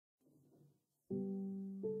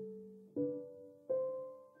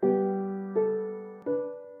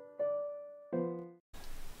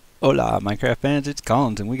Hola Minecraft fans, it's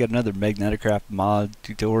Collins and we got another Magneticraft mod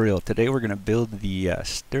tutorial. Today we're going to build the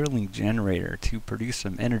Stirling generator to produce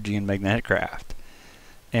some energy in Magneticraft.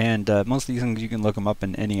 And most of these things you can look them up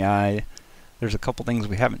in NEI. There's a couple things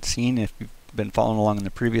we haven't seen if you've been following along in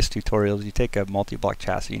the previous tutorials. You take a multi-block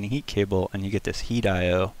chassis and a heat cable and you get this heat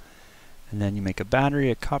IO. And then you make a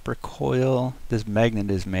battery, a copper coil. This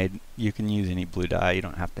magnet is made, you can use any blue dye, you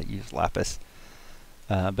don't have to use lapis.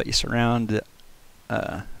 But you surround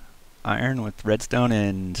iron with redstone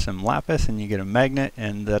and some lapis and you get a magnet,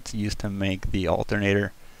 and that's used to make the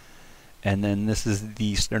alternator. And then this is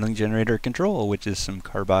the Stirling generator control, which is some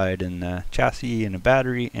carbide and a chassis and a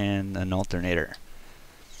battery and an alternator.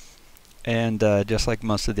 And just like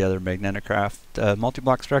most of the other Magneticraft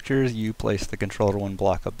multi-block structures, you place the controller one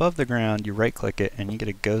block above the ground, you right click it, and you get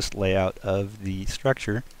a ghost layout of the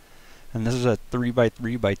structure. And this is a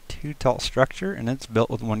 3x3x2 tall structure, and it's built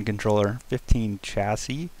with one controller, 15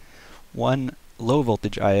 chassis, one low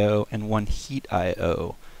voltage IO, and one heat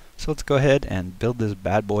IO. So let's go ahead and build this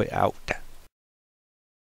bad boy out.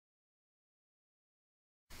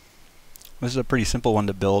 This is a pretty simple one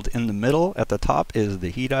to build. In the middle at the top is the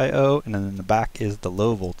heat IO, and then in the back is the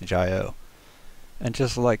low voltage IO. And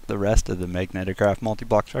just like the rest of the Magneticraft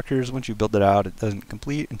multi-block structures, once you build it out, it doesn't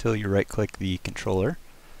complete until you right click the controller.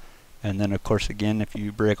 And then of course again, if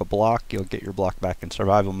you break a block, you'll get your block back in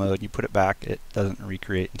survival mode. You put it back, it doesn't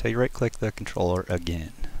recreate until you right click the controller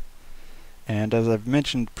again. And as I've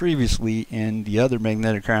mentioned previously in the other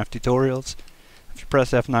Magneticraft tutorials, if you press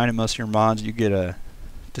F9 in most of your mods, you get a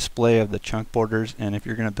display of the chunk borders. And if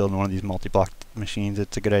you're going to build one of these multi-block machines,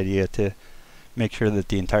 it's a good idea to make sure that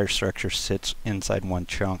the entire structure sits inside one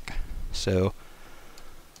chunk. So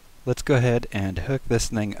let's go ahead and hook this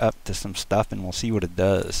thing up to some stuff and we'll see what it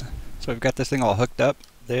does. So I've got this thing all hooked up.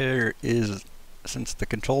 There is, since the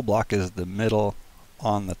control block is the middle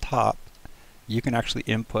on the top, you can actually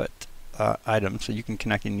input items. So you can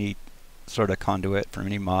connect any sort of conduit from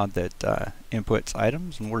any mod that inputs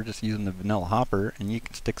items, and we're just using the vanilla hopper, and you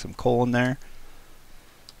can stick some coal in there.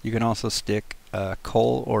 You can also stick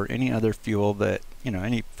coal or any other fuel that, you know,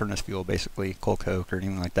 any furnace fuel basically, coal coke or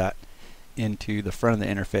anything like that, into the front of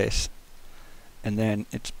the interface. And then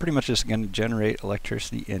it's pretty much just going to generate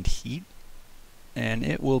electricity and heat, and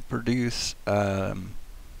it will produce quite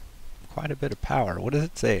a bit of power. What does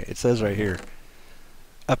it say? It says right here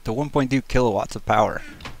up to 1.2 kilowatts of power.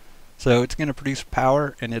 So it's going to produce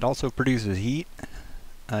power, and it also produces heat.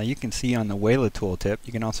 You can see on the Wayla tooltip,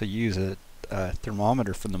 you can also use a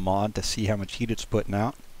thermometer from the mod to see how much heat it's putting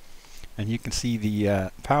out, and you can see the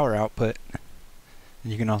power output.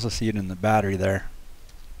 You can also see it in the battery there.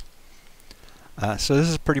 So this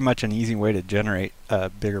is pretty much an easy way to generate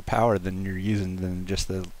bigger power than you're using than just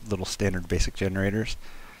the little standard basic generators.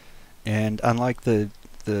 And unlike the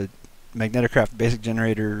Magneticraft basic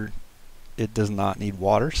generator, it does not need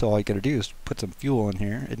water, so all you gotta do is put some fuel in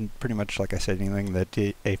here, and pretty much like I said, anything that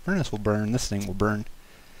a furnace will burn, this thing will burn.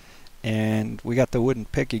 And we got the wooden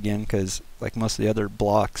pick again, because like most of the other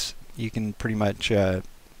blocks, you can pretty much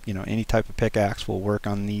you know, any type of pickaxe will work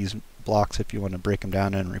on these blocks if you want to break them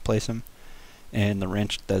down and replace them. And the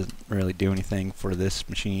wrench doesn't really do anything for this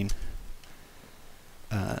machine.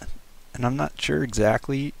 And I'm not sure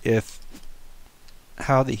exactly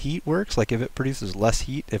how the heat works, like if it produces less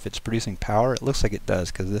heat, if it's producing power. It looks like it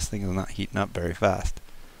does, because this thing is not heating up very fast.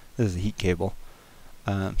 This is a heat cable.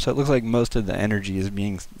 So it looks like most of the energy is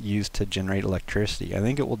being used to generate electricity. I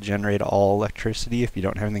think it will generate all electricity if you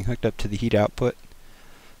don't have anything hooked up to the heat output.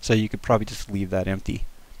 So you could probably just leave that empty.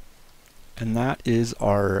 And that is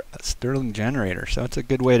our Stirling generator. So it's a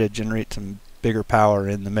good way to generate some bigger power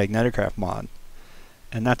in the Magneticraft mod.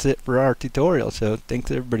 And that's it for our tutorial. So thanks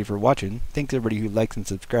everybody for watching. Thanks everybody who likes and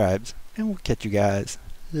subscribes. And we'll catch you guys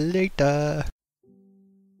later.